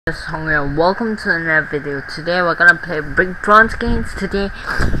And welcome to another video. Today we're gonna play Brick Bronze games. Today,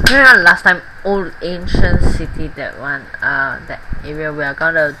 last time old ancient city, that one, that area, we are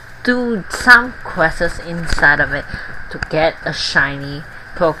gonna do some quests inside of it to get a shiny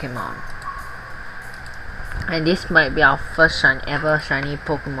Pokemon. And this might be our first ever shiny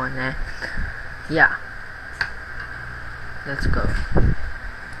Pokemon. Yeah, let's go.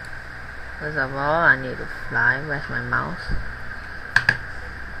 First of all, I need to fly. Where's my mouse?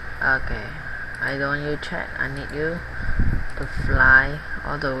 Okay, I don't want you to chat. I need you to fly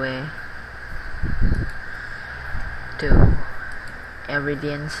all the way to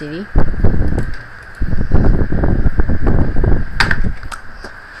Iridian City.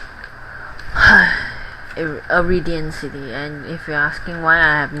 Iridian City. And if you're asking why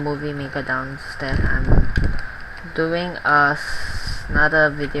I have movie maker downstairs, I'm doing another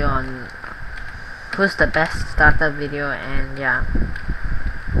video on who's the best starter video, and yeah.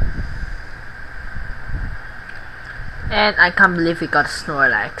 And I can't believe we got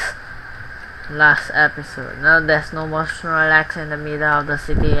Snorlax last episode. Now there's no more Snorlax in the middle of the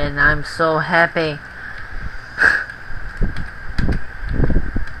city, and I'm so happy.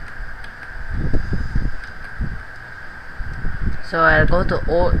 So I'll go to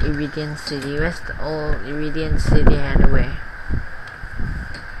Old Iridian City. Where's the Old Iridian City anyway?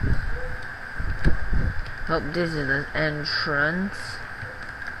 Hope this is the entrance.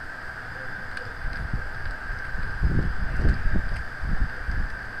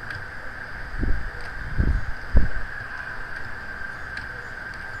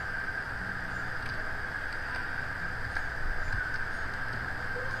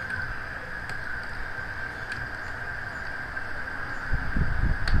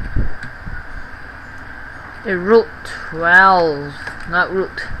 Route 12, not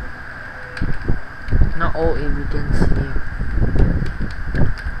Route, not Old Iridian City.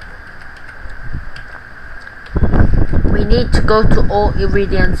 We need to go to Old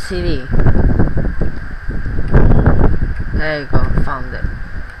Iridian City. There you go, found it.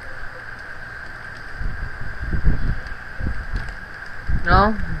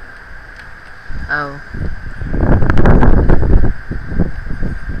 No? Oh.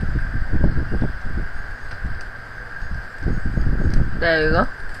 There you go.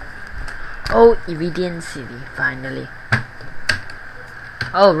 Oh, Iridian City, finally.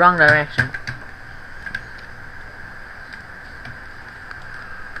 Oh, wrong direction.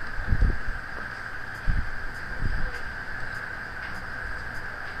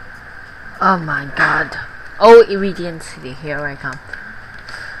 Oh my god. Oh, Iridian City, here I come.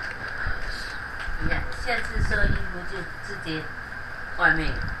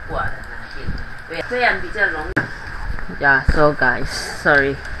 Yeah, so guys,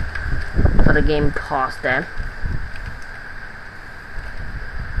 sorry for the game pause there. /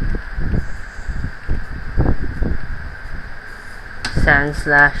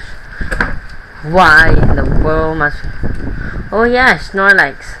 why in the world must... Oh yeah,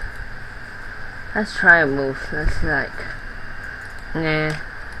 Snorlax. Let's try a move. Let's nah,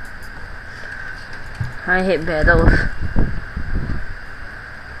 I hate battles.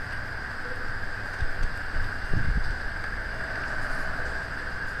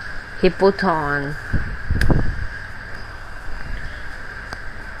 Hippodon.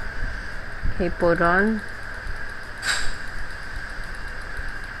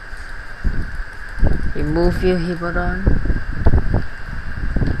 Remove you, Hippodon.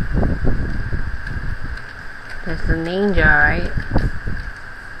 That's the ninja, right?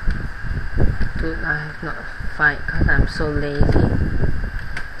 Dude, I have not fight because I'm so lazy.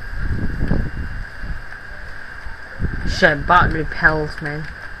 Shabbat repels, man.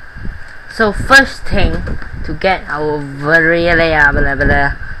 So first thing to get our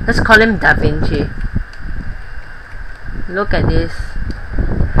let's call him Da Vinci. Look at this.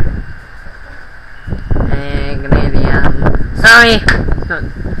 Sorry,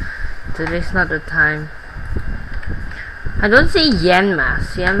 today's not the time. I don't see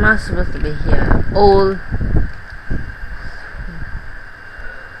Yanma's. Yanma's supposed to be here. Old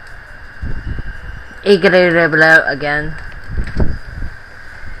Rebel again.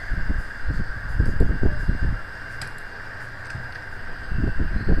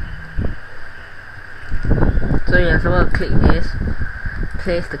 So yeah, so we'll click this,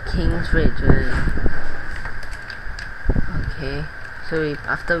 place the King's Ridge. Okay, so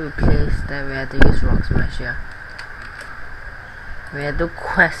after we place that, we have to use Rock Smash here. We have to do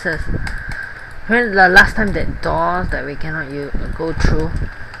quests. Remember the last time that doors that we cannot go through?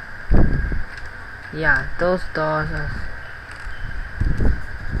 Yeah, those doors are...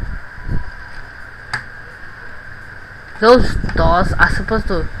 those doors are supposed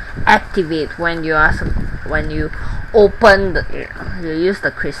to activate when you open you use the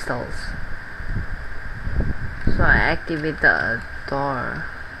crystals. So I activate the door.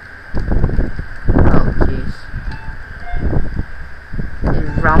 Oh jeez.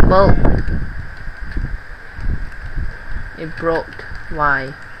 It rumbled. It broke.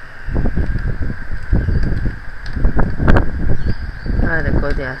 Why? I gotta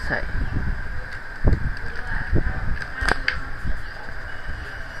go the other side.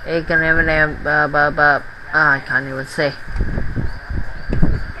 I can't even say.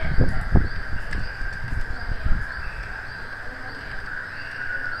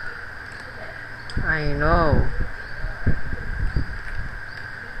 I know.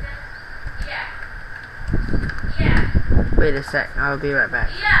 Wait a sec, I'll be right back.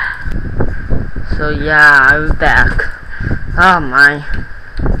 So yeah, I'm back. Oh my.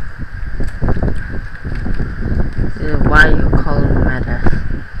 This is why you call it matters.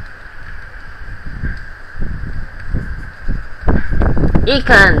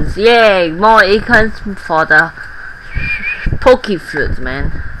 Icons, yay! More icons for the Poke Flute,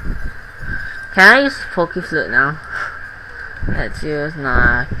 man. Can I use Poke Flute now? Let's use,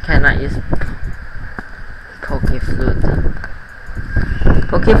 nah, cannot use Poke Flute.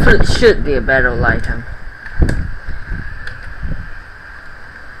 Poke Flute should be a battle item.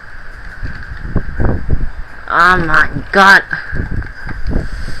 Oh my god.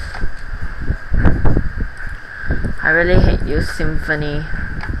 I really hate you, Symphony.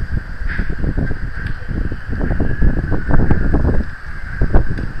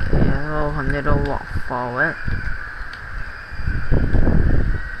 Okay, so I need to walk forward.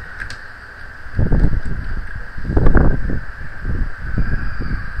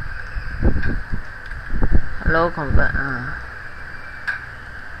 Hello, convert.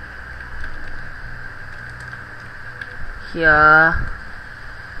 Here.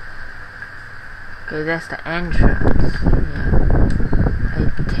 Okay, that's the entrance. Yeah. I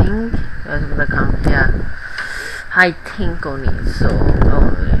think that's gonna come here. I think only so.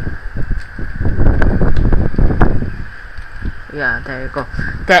 Oh yeah, there you go.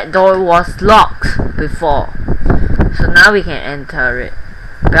 That door was locked before, so now we can enter it.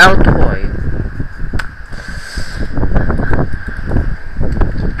 Bell toy.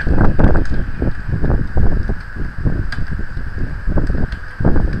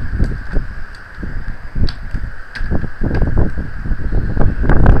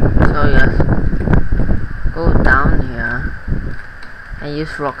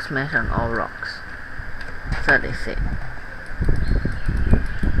 Use rock smash on all rocks. So they say.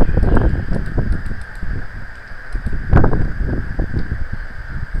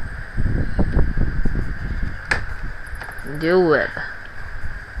 Do it.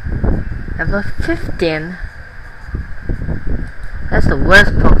 Level 15. That's the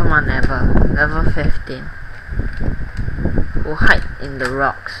worst Pokemon ever. Level 15. Who hide in the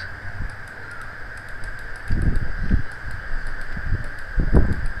rocks.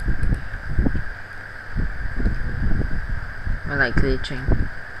 I like glitching.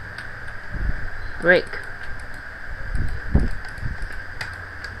 Break.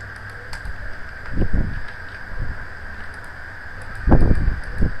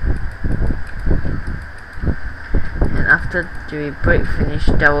 And after the break finish,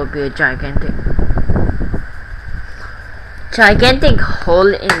 there will be a gigantic hole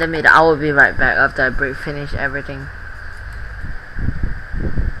in the middle. I will be right back after I break finish everything.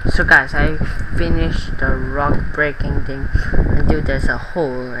 So guys, I finished the rock breaking thing until there's a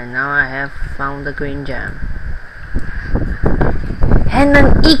hole, and now I have found the green gem. And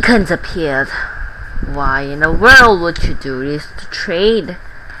then icons appeared. Why in the world would you do this to trade?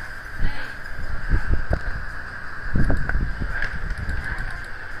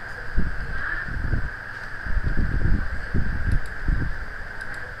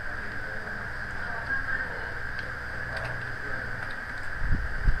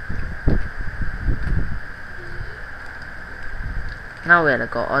 Now we're gonna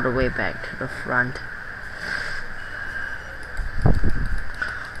go all the way back to the front.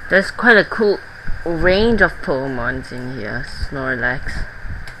 There's quite a cool range of Pokemons in here. Snorlax.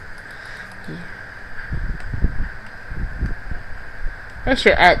 Yeah. They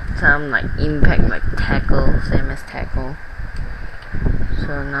should add some like impact, like tackle, same as tackle.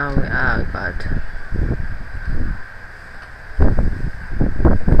 So now we are got.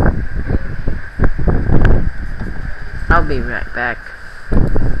 I'll be right back.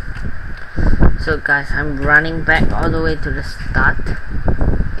 So guys, I'm running back all the way to the start.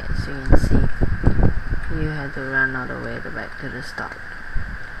 As you can see, you have to run all the way back to the start.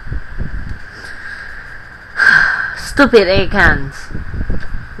 Stupid icons.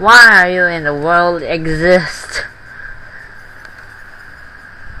 Why are you in the world exist?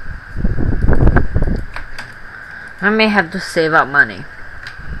 I may have to save up money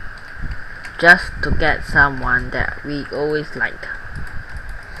just to get someone that we always liked.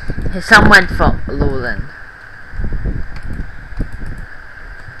 He's someone from Lowland.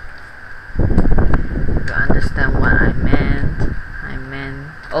 You understand what I meant?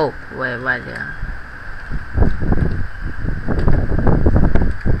 Oh, wait, yeah.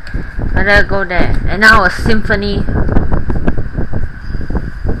 I gotta go there. And now a symphony.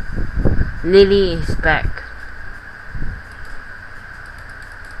 Lily is back.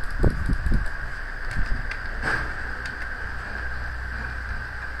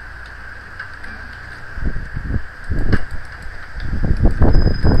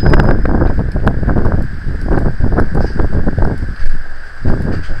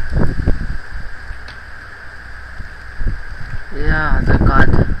 Yeah, the god.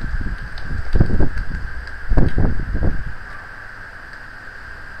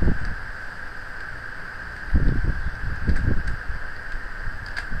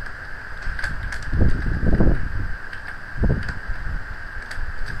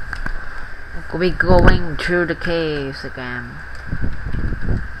 We'll be going through the caves again.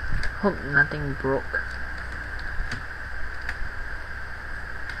 Hope nothing broke.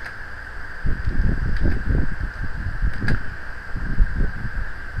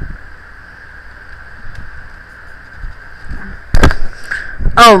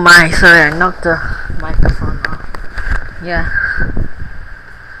 Oh my, sorry, I knocked the microphone off. Yeah.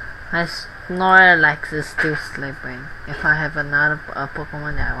 My Snorlax is still sleeping. If I have another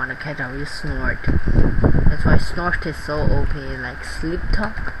Pokemon that I want to catch, I will Snort. That's why Snort is so OP, like Sleep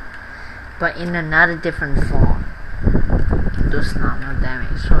Talk, but in another different form. It does not no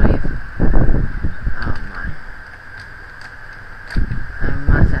damage. So if oh my, I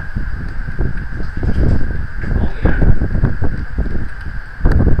must have.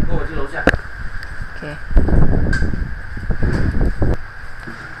 Okay.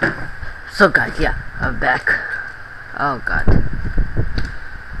 So guys, yeah, I'm back. Oh god.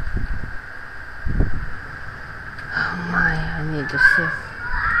 Oh my, I need to save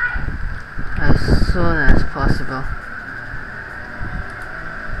as soon as possible.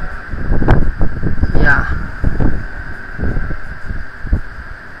 Yeah.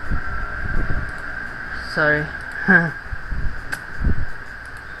 Sorry.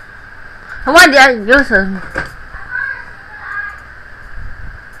 Why did I use a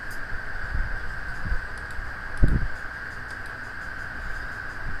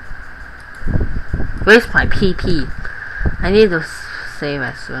where's my PP? I need to save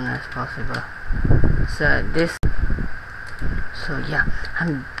as soon as possible. So yeah, I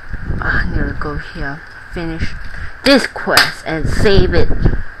need to go here, finish this quest and save it.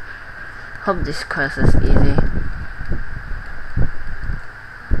 Hope this quest is easy.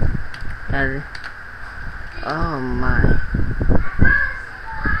 Oh my.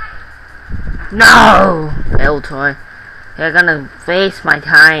 No! Eltoy, you're gonna waste my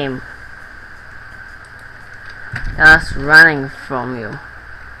time. Just running from you.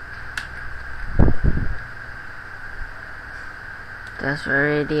 There's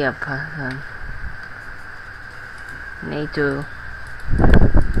already a person. Need to.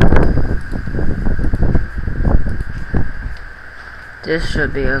 This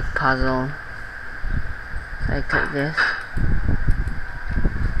should be a puzzle. So I click this.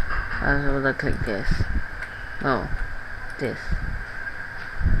 I was able to click this. No, this.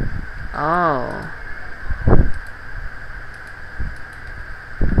 Oh.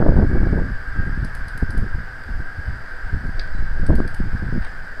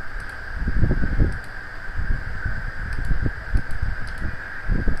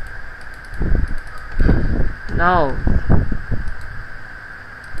 No.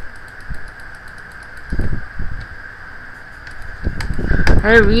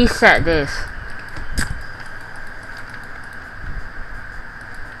 I reset this.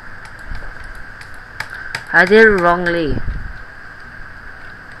 I did it wrongly.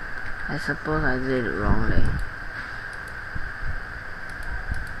 I suppose I did it wrongly.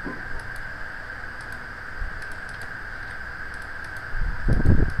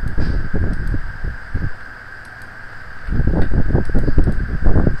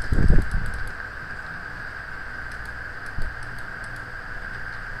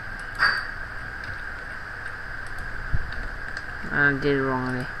 I did it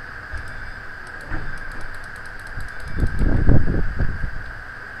wrongly.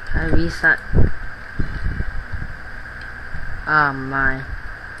 I reset. Ah, my.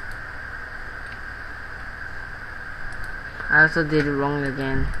 I also did it wrong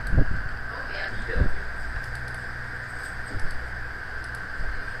again.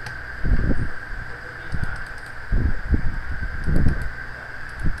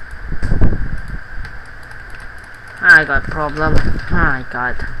 I got problem. Oh my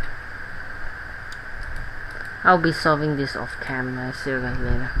god. I'll be solving this off camera. See you guys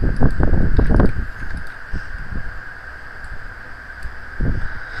later.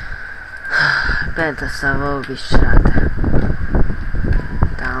 I bet the server will be shut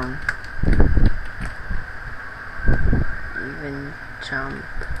down. Even jump.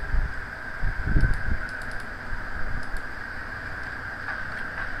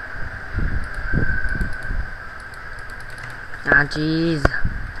 Ah jeez.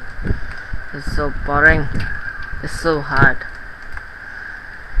 It's so boring. It's so hard.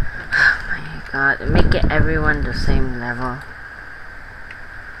 Oh my god, make it everyone the same level.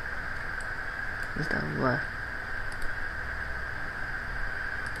 Is that what?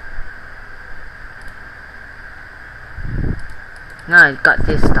 Now I got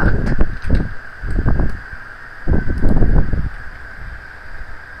this stuck.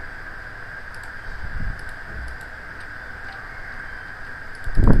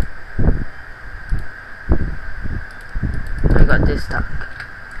 I got this stuck.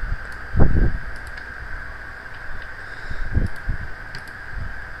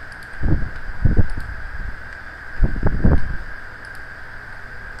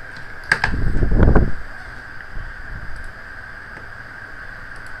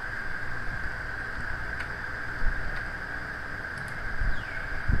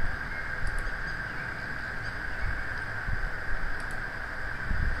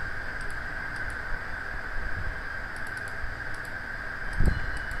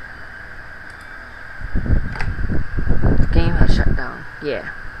 Game has shut down. Yeah.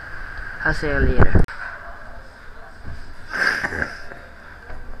 I'll see you later.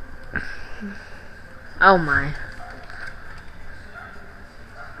 Oh my.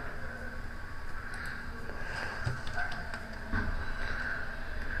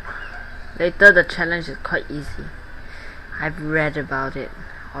 Later the challenge is quite easy. I've read about it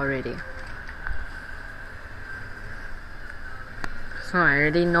already. So I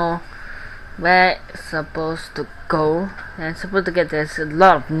already know where it's supposed to go. And I'm supposed to get there's a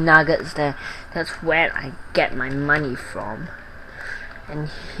lot of nuggets there. That's where I get my money from. And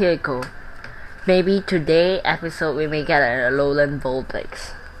here you go. Maybe today episode we may get a Lowland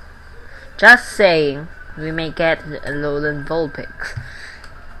Vulpix. Just saying, we may get a Lowland Vulpix.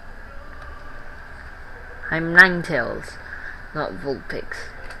 I'm Ninetales, not Vulpix.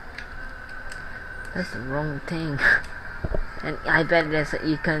 That's the wrong thing. And I bet there's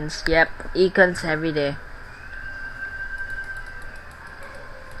econs. Yep, econs every day.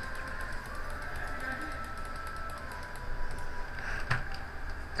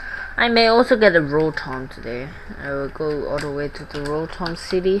 I may also get a Rotom today. I will go all the way to the Rotom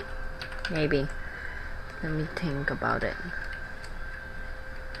city. Maybe. Let me think about it.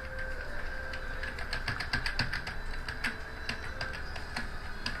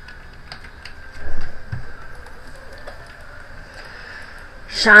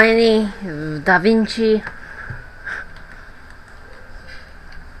 Shiny, Da Vinci,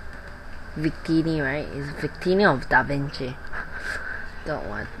 Victini, right? Is Victini of Da Vinci? Don't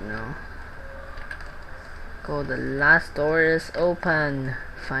want to know. Go, the last door is open.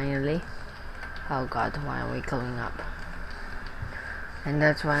 Finally. Oh god, why are we going up? And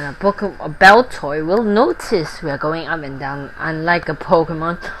that's when a bell toy will notice we are going up and down, unlike a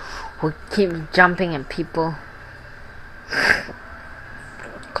Pokemon who keep jumping at people.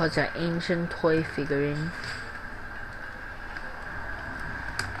 Cause they're ancient toy figurine.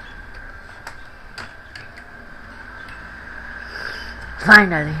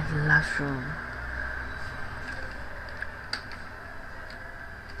 Finally, the last room.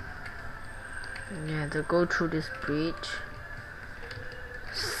 You have to go through this bridge.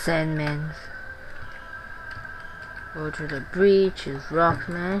 Sandman. Go through the bridge is rock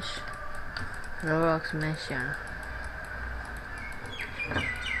smash. No rock smash, yeah.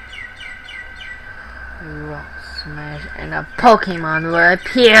 Rock smash and a Pokemon will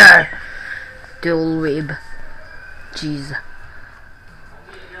appear. Dual Whip. Jeez.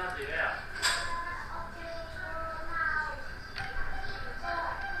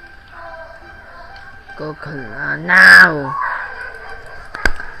 Go now.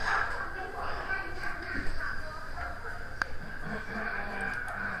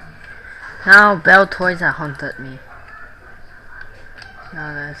 Now Bell Toys have haunted me.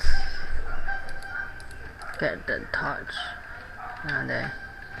 Now let's get the torch. Now there.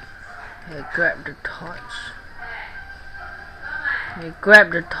 Hey, grab the torch. We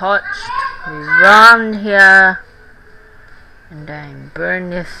grab the torch, we run here, and then burn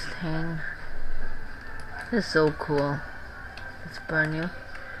this thing. This is so cool. Let's burn you.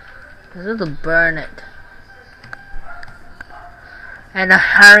 Let's have to burn it. And a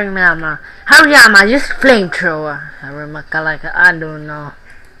Hariyama. Hariyama, just flamethrower. Hariyama like I don't know.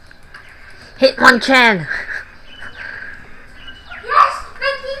 Hitmonchan. Yes,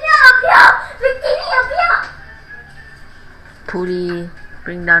 Victini up here. Victini up here. Pooty,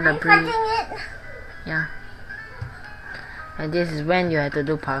 bring down the breeze. It. Yeah. And this is when you have to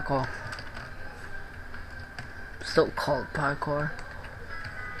do parkour. So-called parkour.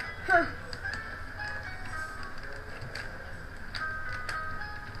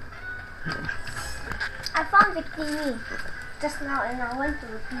 I found Victini just now and I went to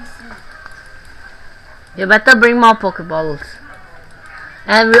the PC. You better bring more Pokeballs.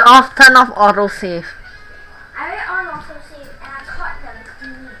 And we turn off autosave. I read on also save and I caught the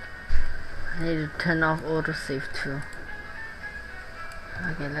Victini. I need to turn off autosave too.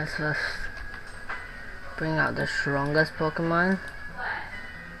 Okay, let's first bring out the strongest Pokemon.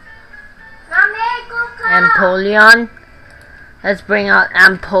 Empoleon. Let's bring out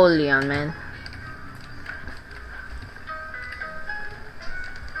Empoleon, man.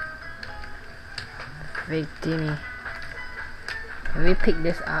 Victini. Can we pick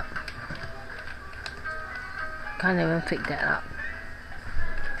this up? Can't even pick that up.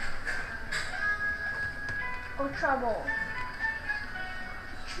 Ultra Ball.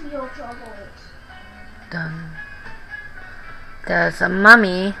 3 Ultra Balls. Done. There's a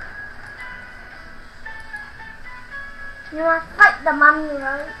mummy. You want to fight the mummy,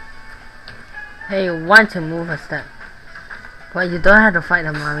 right? Hey, you want to move a step. But you don't have to fight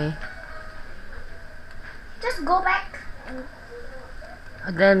the mummy. Just go back.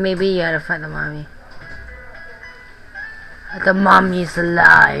 Then maybe you have to fight the mummy. The mummy is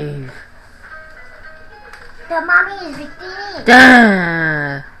alive. The mummy is Victini.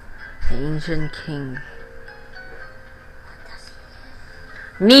 The ancient king.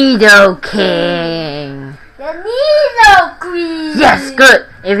 Needle King. The Needle Queen. Yes, good.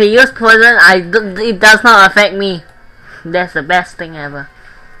 If he use poison, it does not affect me. That's the best thing ever.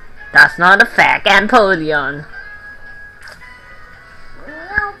 Does not affect Empoleon.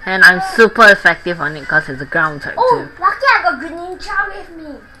 And I'm super effective on it because it's a ground type Oh, too. lucky I got Greninja with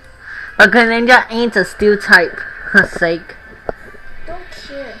me. But Greninja ain't a steel type. For sake. Don't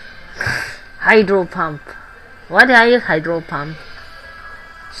care. Hydro Pump. Why did I use Hydro Pump?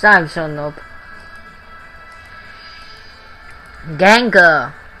 I'm so noob.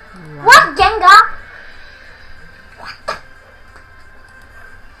 Gengar. What, Gengar?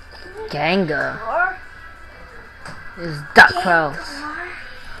 Gengar. Or It's Duckfell.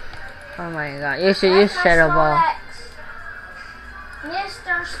 Oh my god, you should use Shadow Ball.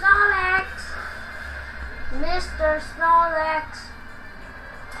 Mr. Snorlax. Mr. Snorlax.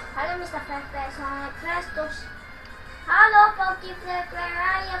 Hello, Mr. Flashback Snorlax. Festus. Hello, Pokeflip. Where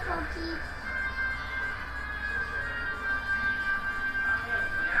are you, Poke?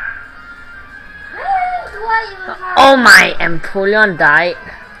 Oh my, Empoleon died.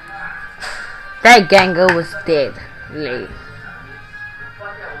 That Gengar was dead. Really.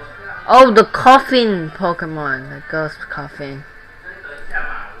 Oh, the coffin Pokemon. The ghost coffin.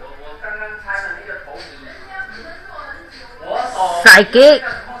 Psychic.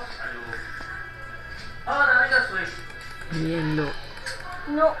 Yellow.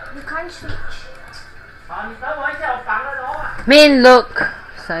 No, you can't switch. Mean look.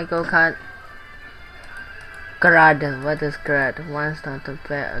 Psycho card. Grad. What is Grad? One stone to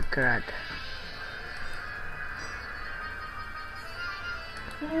bear a Grad.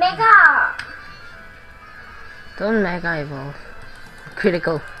 Mega. Don't Mega Evolve.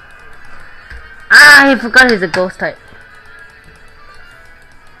 Critical. Ah, I forgot he's a ghost type.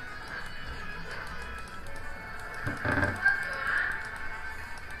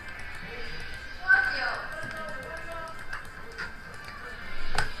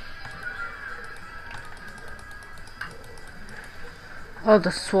 Oh,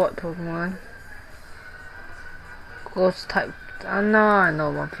 the sword Pokemon. Ghost type. Oh no, I know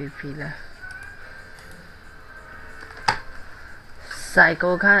one PP left.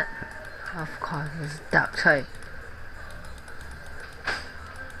 Psycho Cat. Of course, it's dark type.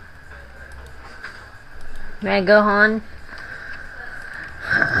 Megahorn.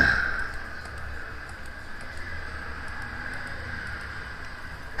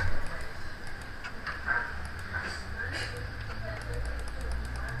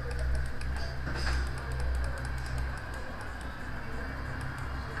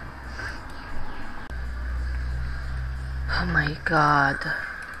 Oh my god.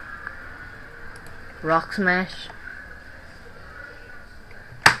 Rock smash.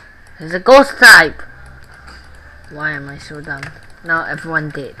 It's a ghost type. Why am I so dumb? Now everyone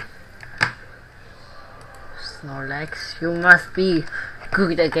dead. Snorlax, you must be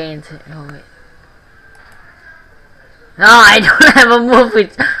good against it. Oh wait. No, I don't have a move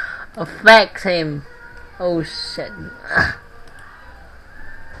which affects him. Oh shit.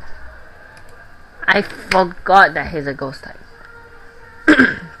 I forgot that he's a ghost type.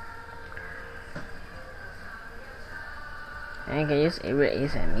 And you can use Aerial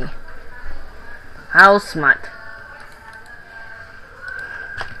Ace at me. How smart.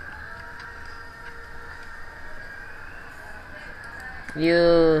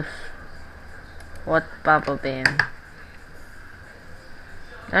 Use what bubble beam?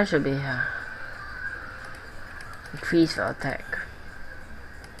 That should be here. Increase your attack.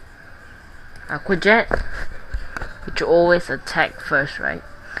 Aqua Jet, which always attack first, right?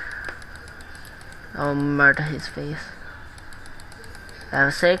 I'll murder his face.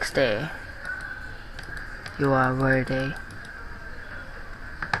 Level 60. You are worthy.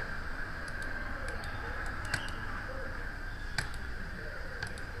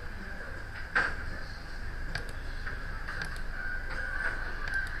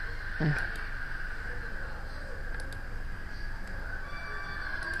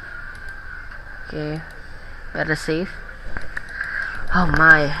 Okay, better save. Oh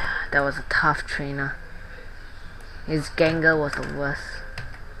my, that was a tough trainer. His Gengar was the worst.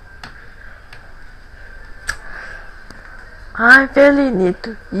 I really need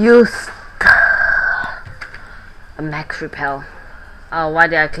to use a max repel. Oh, why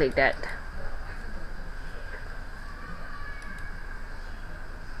did I click that?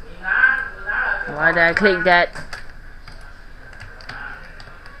 Why did I click that?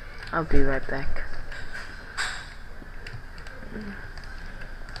 I'll be right back.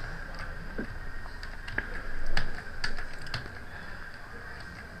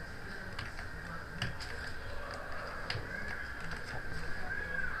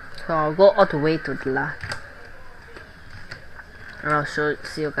 So I'll go all the way to the last. And I'll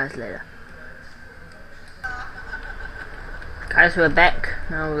see you guys later. Guys, we're back.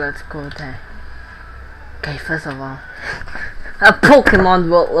 Now let's go there. Okay, first of all, a Pokemon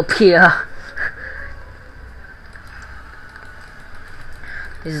will appear.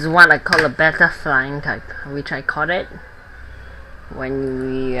 This is what I call a better flying type, which I caught it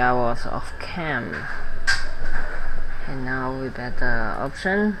when I was off cam. And now we better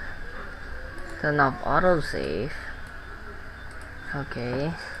option. Turn off autosave.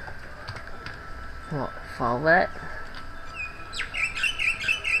 Okay. Walk forward.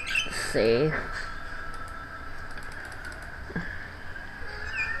 Save.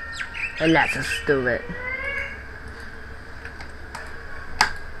 And let's just do it.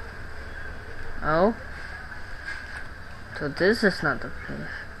 Oh. So this is not the place.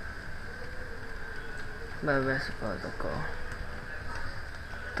 But we're supposed to go.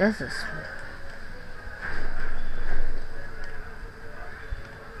 This is.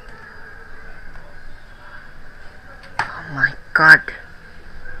 Oh my god.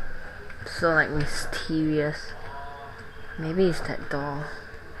 So like mysterious. Maybe it's that door.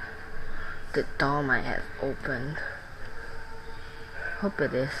 The door might have opened. Hope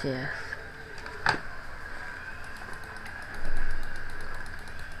it is, yes.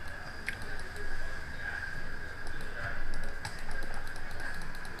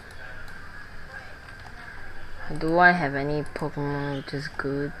 Do I have any Pokemon which is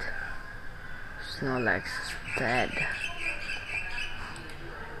good? Snorlax is dead.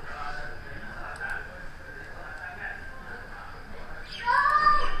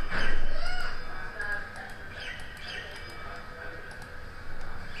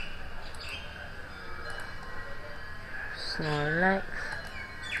 Snorlax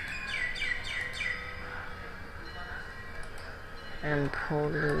and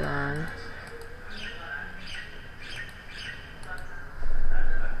Polygon.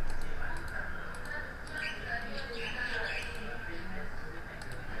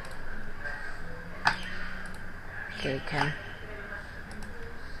 Okay,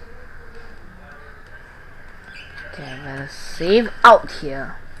 okay, let's save out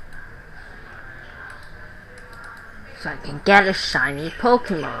here so I can get a shiny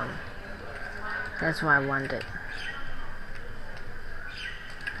Pokemon. That's what I wanted.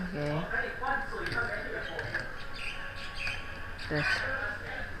 Okay. This.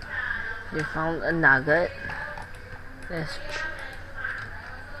 You found a nugget.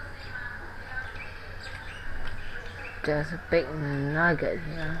 There's a big nugget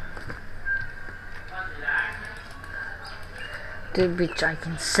here. to which I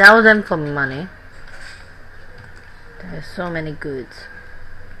can sell them for money. There's so many goods.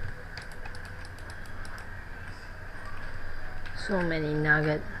 So many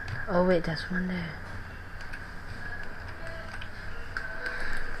nuggets. Oh wait, there's one there.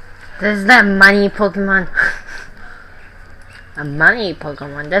 There's that money Pokemon. A money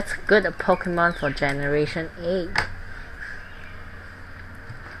Pokemon. That's good. A Pokemon for Generation 8.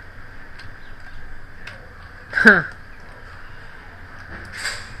 Huh.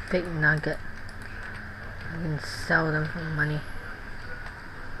 Big nugget. I can sell them for money.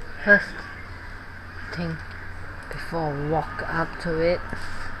 First thing, before I walk up to it,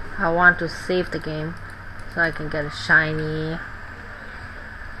 I want to save the game so I can get a shiny.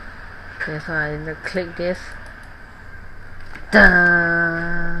 Okay, so I click this.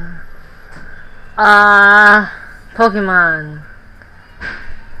 Dun. Pokemon.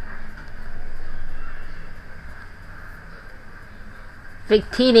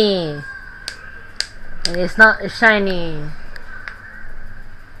 Victini. And it's not shiny.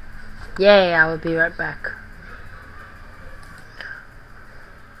 Yay, I will be right back.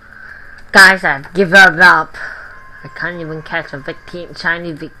 Guys, I've given up. I can't even catch a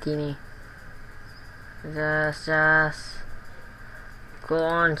shiny Victini. Just go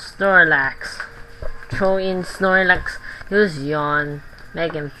on Snorlax. Throw in Snorlax. Use Yawn.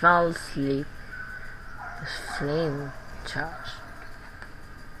 Make him fall asleep. Flame charge.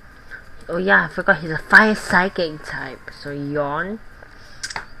 Oh yeah, I forgot he's a fire psychic type. So Yawn.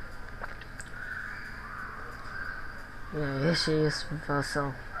 Yeah, here she is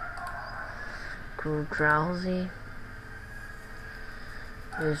reversal. Grew drowsy.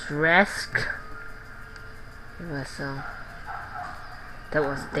 There's Rest. Reversal. That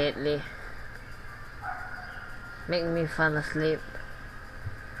was deadly. Make me fall asleep.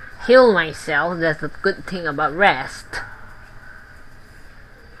 Heal myself, that's the good thing about Rest.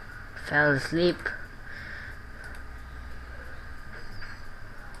 Fell asleep.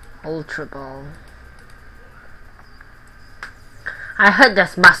 Ultra Ball. I heard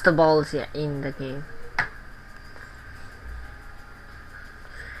there's Master Balls here in the game.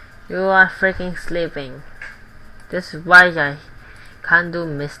 You are freaking sleeping. This is why I can't do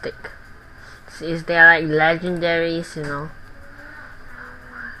Mystic. Is there like legendaries, you know?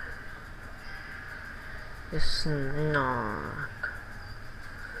 Just knock.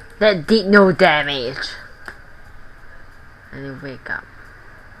 That did no damage. And you wake up.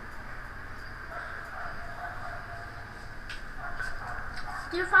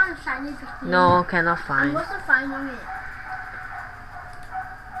 Do you find a shiny Victini? No, cannot find. What's the finding it?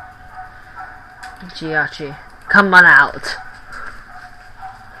 Giachi, come on out.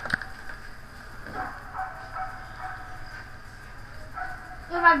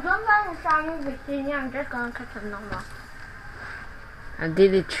 If I don't find a shiny Victini, I'm just gonna catch a normal. I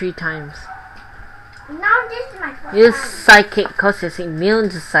did it 3 times. Now this is my first Use time. Psychic, cause it's immune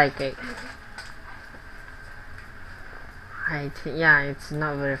to Psychic. Yeah, it's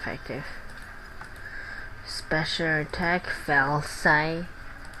not very effective. Special attack, Fell, Psy,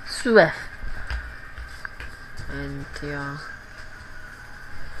 Swift. And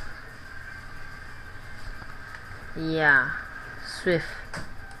yeah, Swift.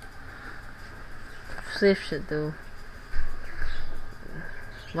 Swift should do.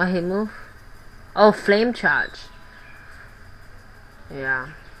 What he move? Oh, Flame Charge. Yeah.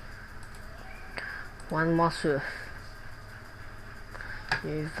 One more Swift.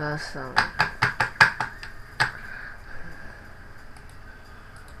 Reversal.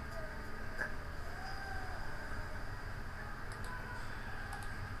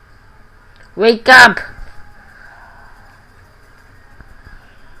 Wake up!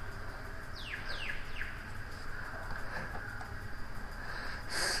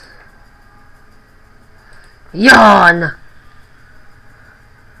 Yawn!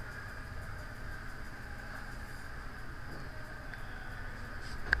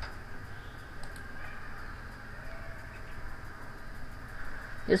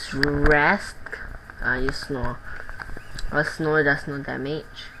 Just rest. You snore. A snore does no damage.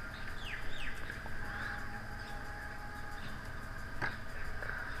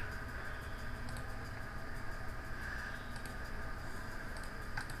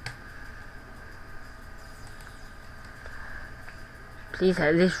 Please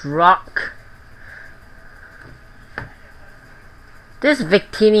at least rock. This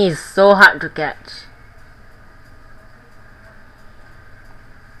Victini is so hard to catch.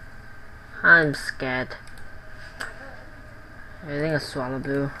 I'm scared. I think a Swallow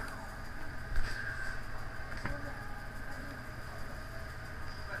Blue.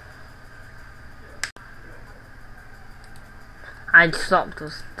 I stopped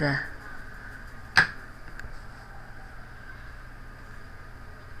those there.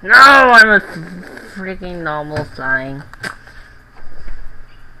 No, I'm a freaking normal flying.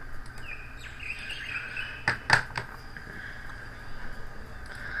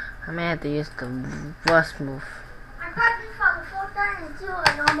 I may have to use the worst move. I got this for the first time until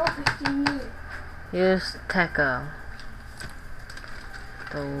a normal Victini. Use tackle.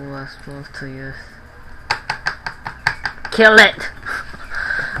 The worst move to use. Kill it!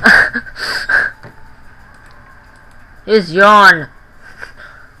 Use yawn.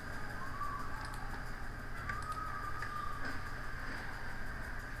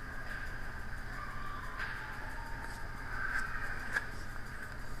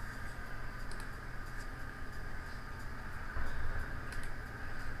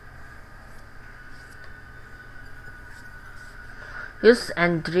 Use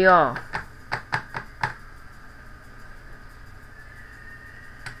endure.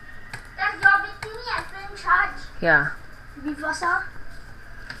 That's your Victini at same charge. Yeah. Reversal.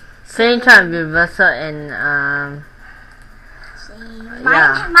 Same time reversal and Same.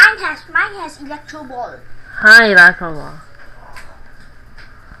 Yeah. Mine has electro ball. Hi, electro ball.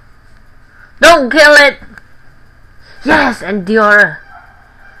 Don't kill it. Yes, endure.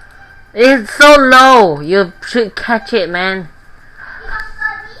 It's so low. You should catch it, man.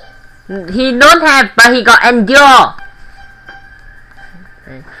 He don't have, but he got endure.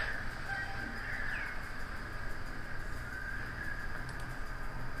 Okay.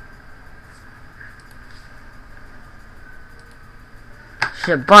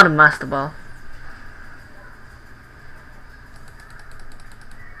 Should bought a master ball.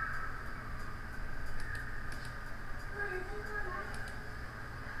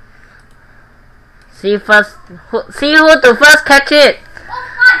 See who to first catch it.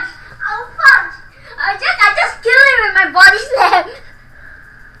 Oh fudge! I just killed it with my body slam.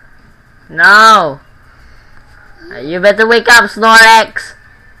 No. You better wake up, Snorlax.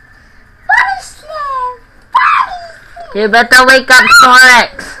 Body slam. Body slam. You better wake up,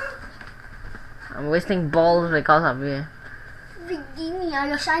 Snorlax. I'm wasting balls because of you. Victini,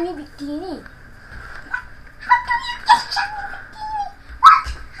 your shiny Victini. How do you get shiny Victini? What?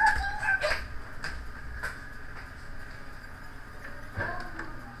 How do you?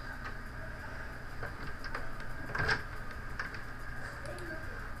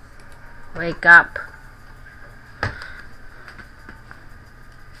 Wake up.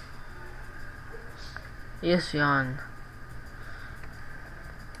 Use yawn.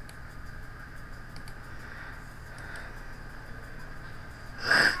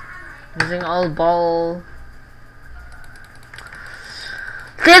 Using all ball.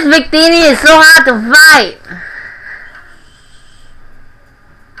 This Victini is so hard to fight.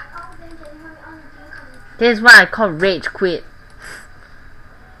 This is what I call rage quit.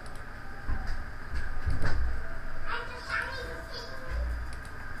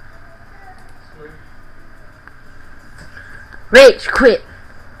 Rage quit.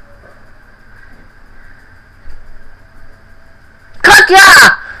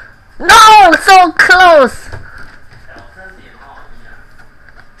 Gotcha! No, so close.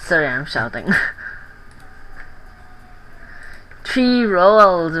 Sorry, I'm shouting. 3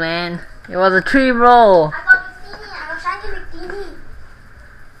 rolls, man. It was a 3 roll. I got Victini. I got shiny Victini.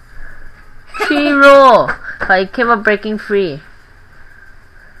 3 roll. But it kept on breaking free.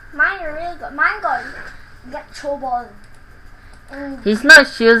 Mine really good. Mine got electro ball. He's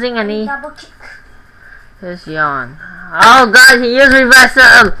not using any. Double kick. Here's yawn. Oh god, he used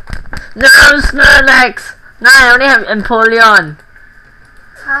reversal. No, Snorlax. No, I only have Empoleon.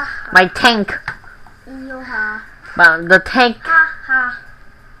 Ha. My tank. Iyo ha. But the tank. Ha ha.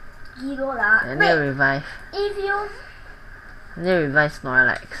 Giro la. I need to revive. If you Revive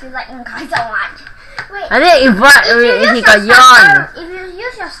Snorlax. feel like 唔該就玩. Wait. I think if he got yawn. If you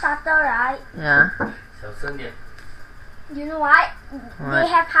use your starter, right? Yeah. You know why? What? They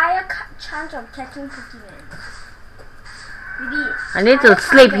have higher chance of catching Pokemon. Really? I need to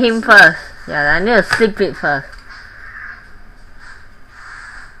sleep him first. Yeah, I need to sleep it first.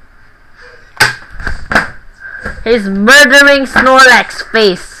 He's murdering Snorlax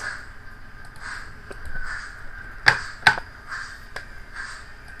face.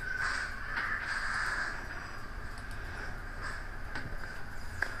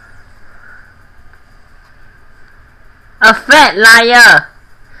 A fat liar.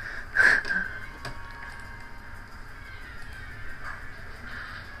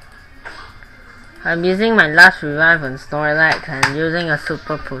 I'm using my last revive on Snorlax and using a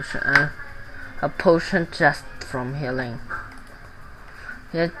super potion, a potion just from healing.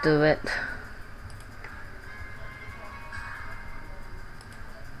 Let's do it.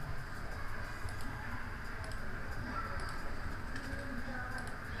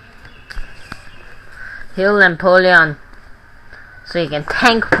 Heal Napoleon so he can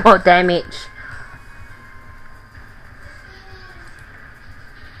tank more damage.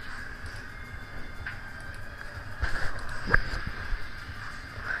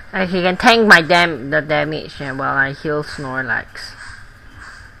 Like he can tank my the damage while I heal Snorlax.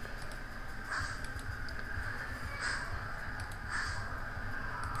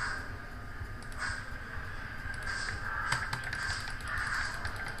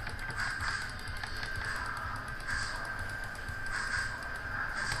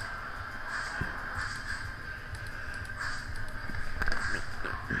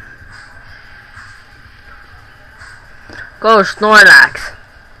 Go Snorlax.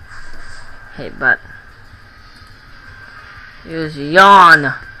 Hey, but use Yawn.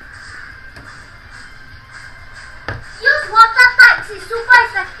 Use water types is super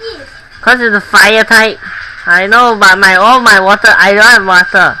effective. Cause it's a fire type. I know, but all my water, I don't have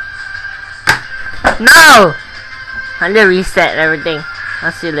water. No! I need to reset everything.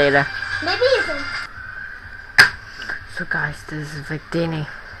 I'll see you later. Maybe you can. So guys, this is Victini.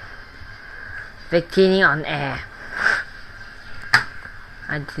 Victini on air.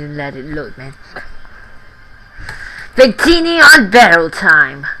 I didn't let it load, man. Victini on battle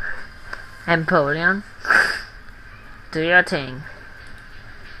time. Napoleon, do your thing.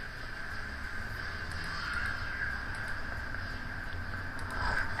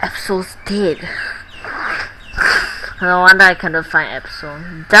 Absol's dead. No wonder I cannot find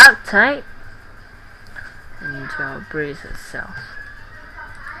Absol. Dark type. And you brace yourself.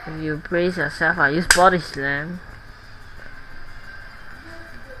 If you brace yourself, I use body slam.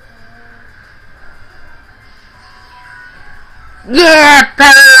 Yeah,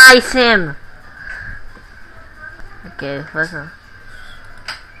 paralyze him. Okay, first one.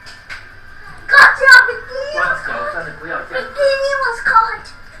 Gotcha, Victini! Victini was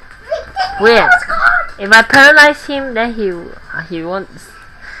caught! Victini Wait. was caught! If I paralyze him, then he won't.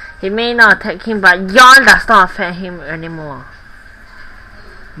 He may not attack him, but Yawn does not affect him anymore.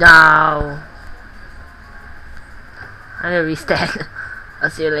 No. I'm gonna restart.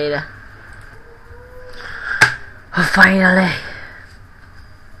 I'll see you later. Oh, finally.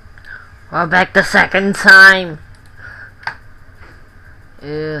 We're back the second time.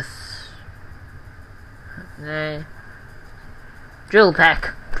 Yes. Drill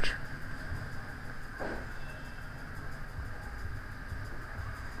pack.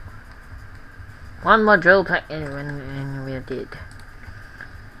 One more drill pack and when we did.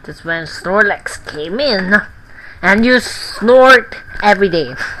 That's when Snorlax came in. And you snort every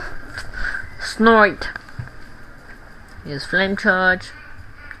day. Snort. Use flame charge.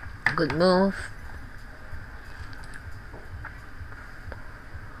 Good move.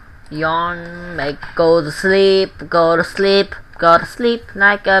 Yawn, go to sleep, go to sleep, go to sleep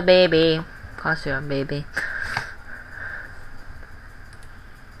like a baby. Cause you're a baby.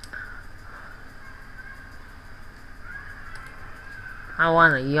 I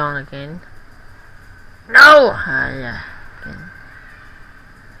wanna yawn again. No! Yeah. Again.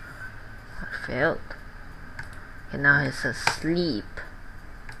 I failed. Okay, now he's asleep.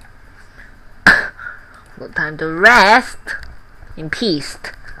 Good time to rest in peace,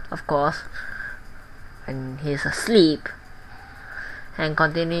 of course. And he's asleep. And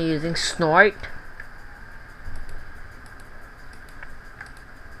continue using snort.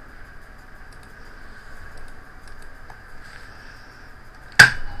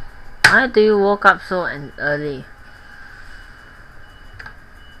 Why do you woke up so early?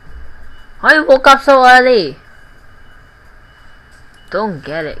 Why you woke up so early? Don't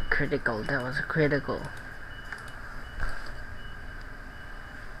get it. Critical. That was critical.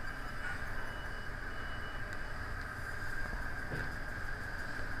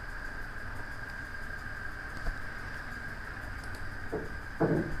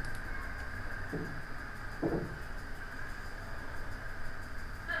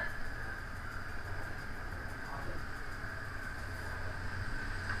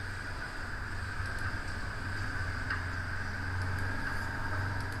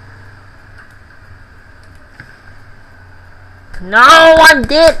 No, I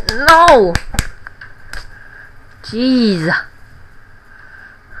did no. Jeez.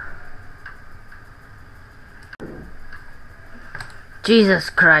 Jesus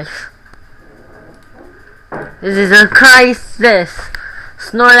Christ. This is a crisis.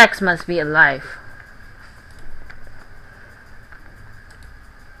 Snorlax must be alive.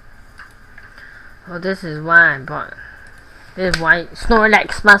 Oh, this is why I bought. This is why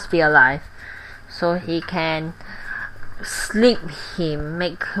Snorlax must be alive, so he can sleep him,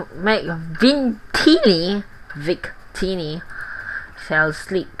 make Victini fell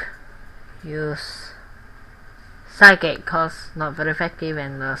asleep. Use psychic cause not very effective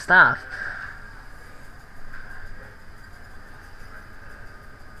and stuff.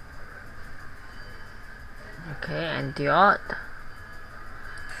 Okay, and the odd.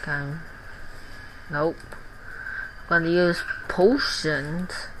 Nope. I'm gonna use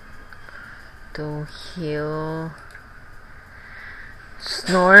potions to heal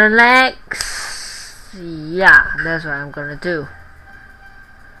Snorlax. Yeah, that's what I'm gonna do.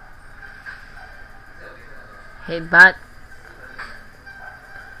 Headbutt.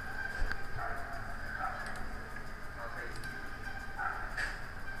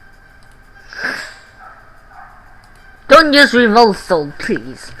 Don't use reversal,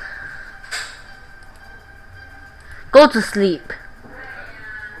 please. Go to sleep.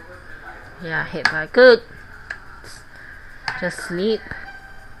 Yeah, headbutt. Good. Just sleep.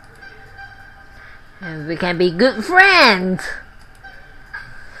 And we can be good friends.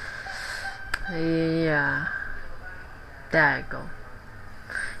 Yeah. There you go.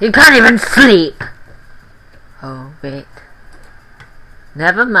 You can't even sleep. Oh, wait.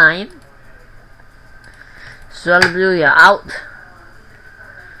 Never mind. Swallow Blue, you're out.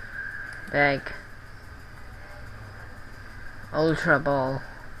 Bag. Ultra Ball.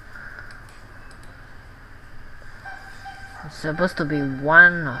 It's supposed to be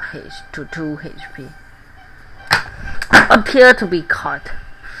 1 or to 2 HP. Appear to be caught.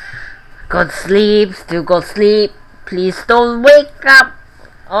 Go to sleep, still go to sleep. Please don't wake up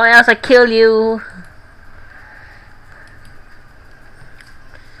or else I kill you.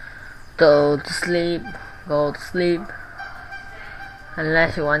 Go to sleep, go to sleep.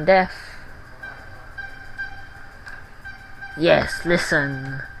 Unless you want death. Yes,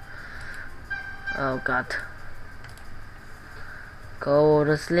 listen. Oh god. Go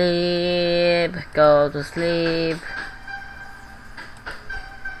to sleep, go to sleep.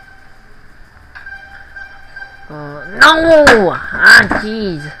 No! Ah,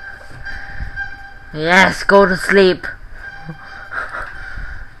 jeez. Yes, go to sleep.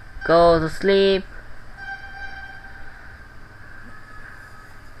 Go to sleep.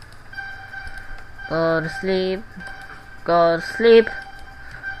 Go to sleep. Go to sleep.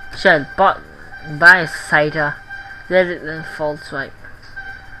 Should buy a cider. Let it then fall swipe.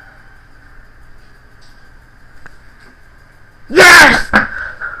 Yes!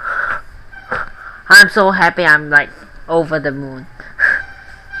 I'm so happy, I'm like over the moon.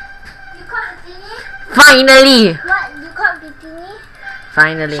 You caught Victini? Finally! What? You caught Victini?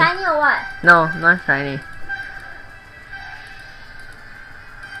 Finally. Shiny or what? No, not shiny.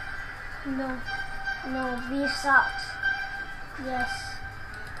 No. No, V sucks. Yes.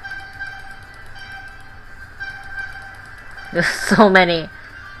 There's so many.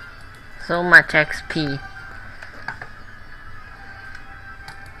 So much XP.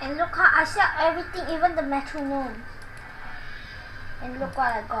 And look how I sell everything, even the metronome. And look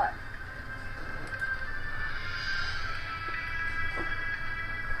what I got.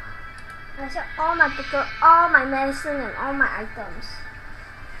 I sell all my book, all my medicine, and all my items.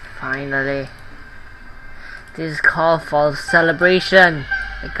 Finally. This is called for celebration.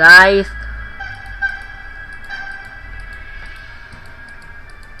 Guys.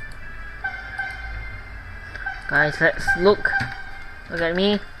 Guys, let's look. Look at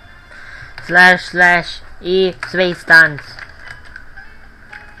me. / E space dance.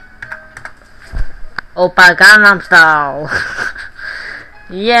 Oppa Gangnam Style.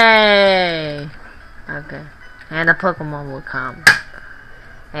 Yay! Okay. And the Pokemon will come.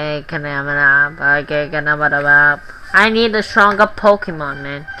 Hey, I need a stronger Pokemon,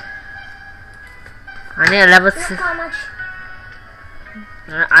 man. I need a level Look 6. how much.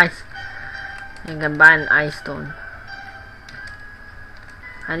 Ice. You can buy an ice stone.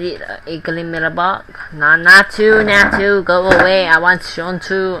 I need a Glimmerbug. No, not two. Go away. I want Sean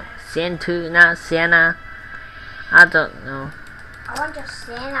 2. Sian 2, not Sienna. I don't know. I want your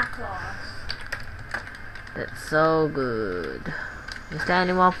Santa Claus. That's so good. Is there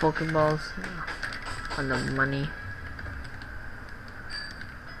any more Pokeballs? On the money.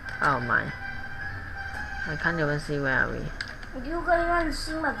 Oh my. I can't even see where are we. You guys want to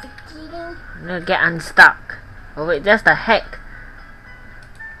see my Victini? I'm gonna get unstuck. Oh wait, that's the heck.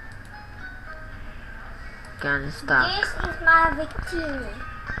 Get unstuck. This is my Victini.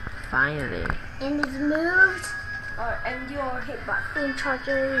 Finally. And it's moved and your hit button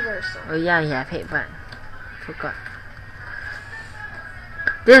charger reversal. Oh yeah, yeah, hit button. Forgot.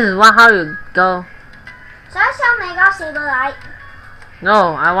 This is how you go. So I sell Mega Saberlight.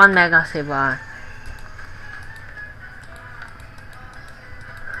 No, I want Mega Saber.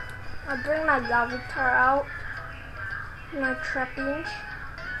 I'll bring my Larvitar out. My Trapinch.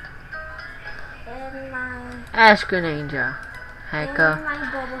 And my Ash Grenader. Hacker. and my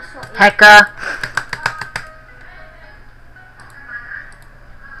Bulbasaur. Hacker.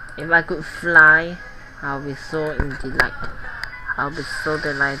 If I could fly, I'll be so in delight. I'll be so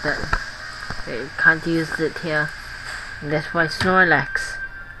delighted. I can't use it here. And that's why Snorlax,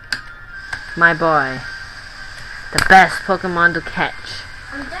 my boy, the best Pokemon to catch.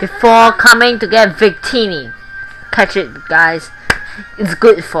 Before coming to get Victini. Catch it, guys. It's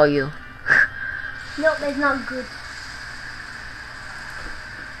good for you. Nope, it's not good.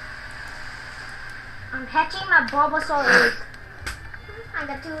 I'm hatching my Bulbasaur egg. I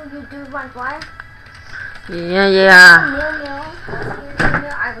got to you do one boy. Yeah. Meow.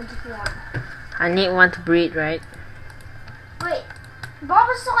 I will just one. I need one to breed, right? Wait,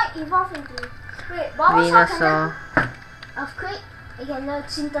 Bulbasaur evolved into. Wait, Bulbasaur Venusaur. Earthquake. I cannot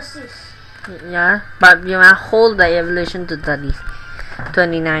synthesis. Yeah, but you want to hold the evolution to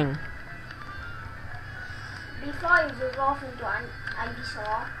 29. Before it evolved into an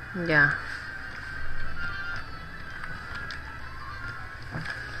Ivysaur. Yeah.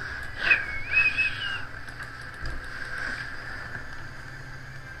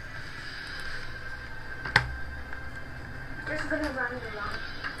 Just gonna run it around.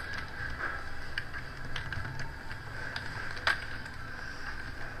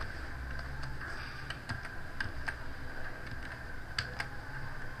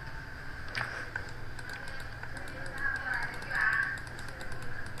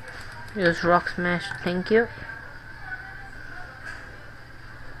 Use Rock Smash, thank you.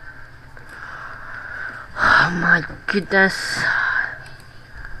 Oh my goodness.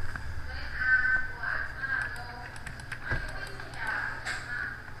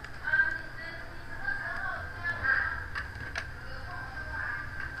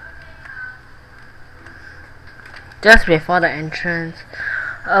 Just before the entrance,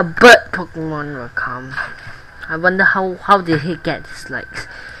 a bird Pokemon will come. I wonder how did he get his legs?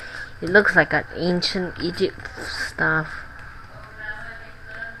 It looks like an ancient Egypt stuff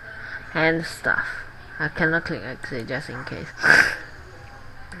and stuff. I cannot click exit just in case.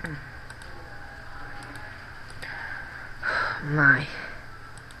 My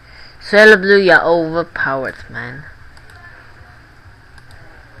Swallow Blue, you're overpowered, man.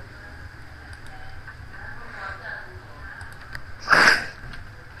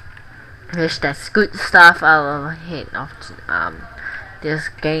 Wish that's good stuff I'll hit of this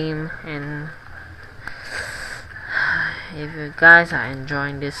game. And if you guys are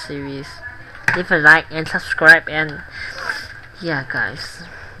enjoying this series, leave a like and subscribe. And yeah, guys,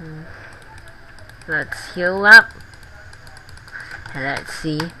 let's heal up and let's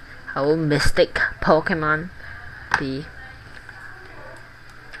see how Mystic Pokemon be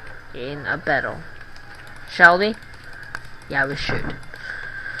in a battle, shall we? Yeah, we should.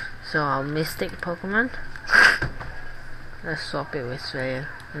 So our Mystic Pokemon, let's swap it with Slayer.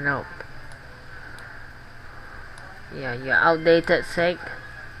 Nope. Yeah, you're outdated, Sig.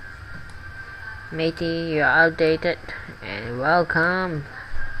 Matey, you're outdated. And welcome.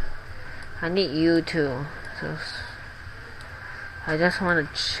 I need you too. So I just want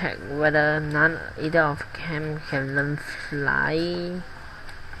to check whether either of them can learn fly. Incoming!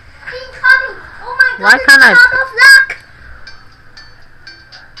 Oh my god! Why can't I?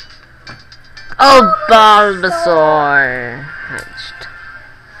 Oh, Bulbasaur hatched.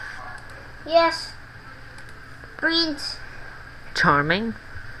 Yes. Prince. Charming.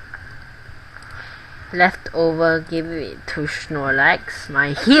 Leftover, give it to Snorlax,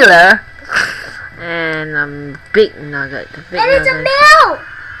 my healer. And Big Nugget. And it's a male!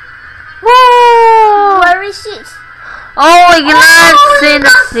 Whoa! Where is it? Oh, it learned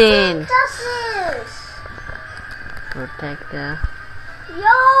Synthesis. Protector. Yo,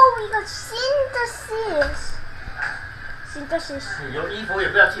 we got synthesis. Synthesis.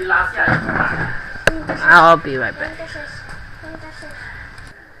 I'll be right back. Synthesis.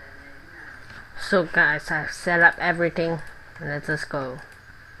 So guys, I've set up everything. Let us go.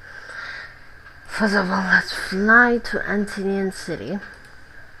 First of all, let's fly to Antinian City.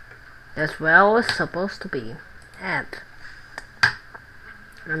 That's where I was supposed to be at.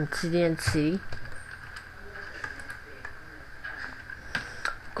 Antinian City.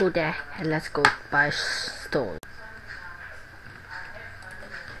 Go there and let's go buy stone.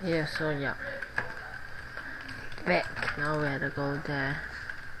 Yeah, so yeah. Back. Now we have to go there.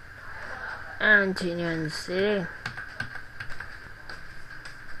 Antinian City.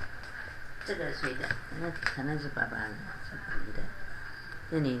 这个谁的？那可能是爸爸的，是你的，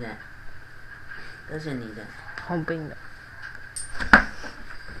是你的，都是你的。红兵的。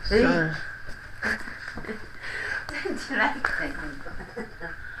站起来看看。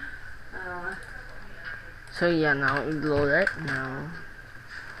So yeah, now we load it now.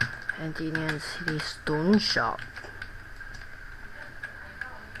 Antinean City Stone Shop.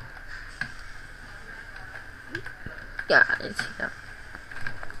 Yeah, it's here.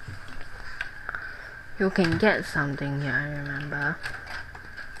 You can get something here, I remember.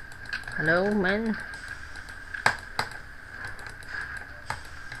 Hello, man.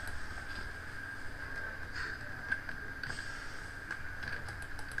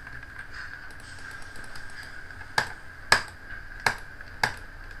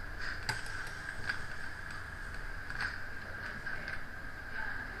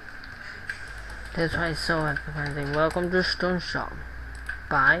 That's why it's so advertising. Welcome to Stone Shop.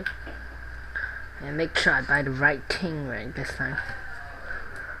 Buy. And make sure I buy the right thing right this time.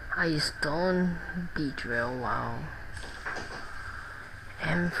 Ice Stone Beedrill, wow.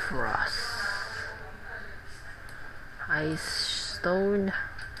 And Frost. Ice Stone,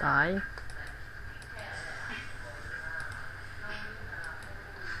 buy.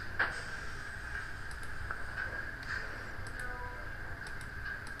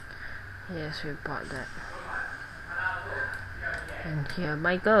 Yes, we bought that. And here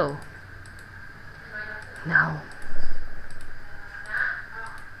I go. Now,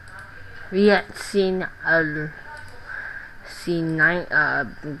 we had seen C9 the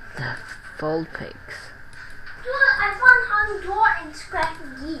Vulpix. Dude, I found Humdor and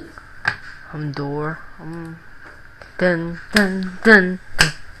Scrappy. Humdor. Dun dun dun dun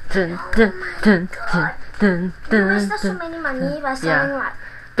dun dun dun dun You dun. wasted so many money by selling like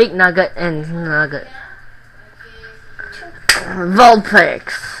Big Nugget and Nugget.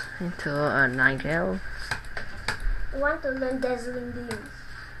 Vulpix into a Nigel. you want to learn dazzling beams.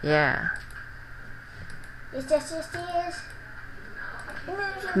 Yeah. Yes.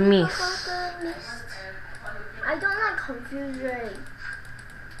 Mist. I don't like confusion.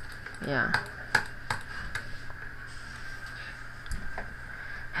 Yeah.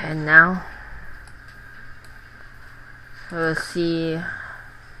 And now we'll see.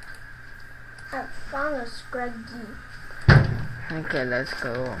 I found a Scraggy. Okay, let's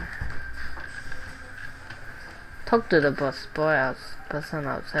go. Talk to the person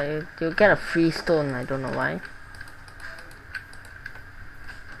outside. You'll get a free stone, I don't know why.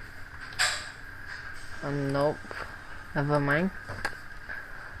 Nope. Never mind.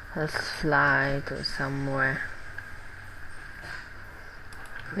 Let's fly to somewhere.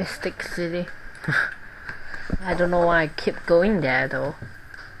 Mystic City. I don't know why I keep going there though.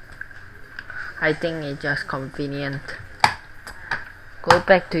 I think it's just convenient. Go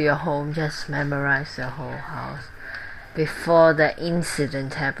back to your home, just memorize your whole house before the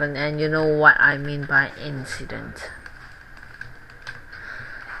incident happened. And you know what I mean by incident.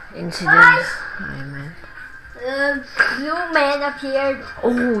 Incident. I mean. Blue man appeared.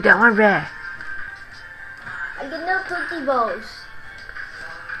 Oh, that one rare. I get no cookie balls.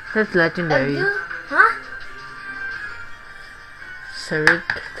 That's legendary. Huh? Sarik.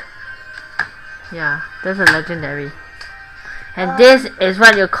 Yeah, that's a legendary. And this is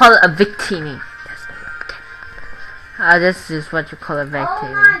what you call a Victini. That's the webcam. This is what you call a Oh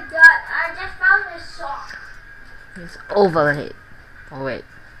Victini. my god, I just found this sock. It's overhead. Oh wait.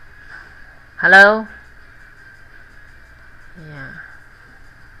 Hello? Yeah.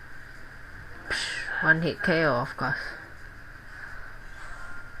 Psh, one hit KO, of course.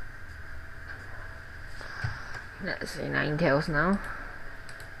 Let's see, 9 tails now.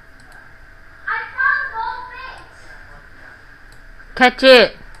 I found Vulpix. Catch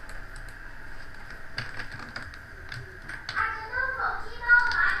it!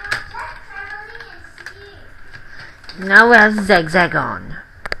 Now we have Zigzagon.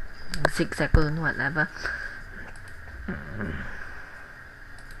 Zigzagoon, whatever.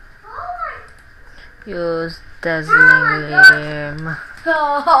 Use Dazzling Limb.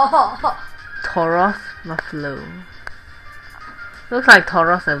 Tauros Buffalo. Looks like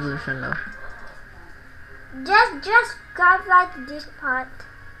Tauros evolution though. Just grab like this part.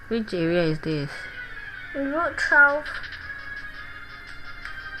 Which area is this? Route 12.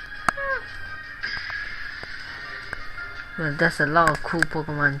 Well, there's a lot of cool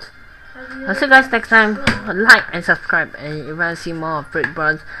Pokemon. I'll see you guys next time. Like and subscribe. And if you want to see more of Brick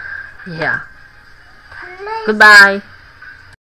Bronze, yeah. Goodbye.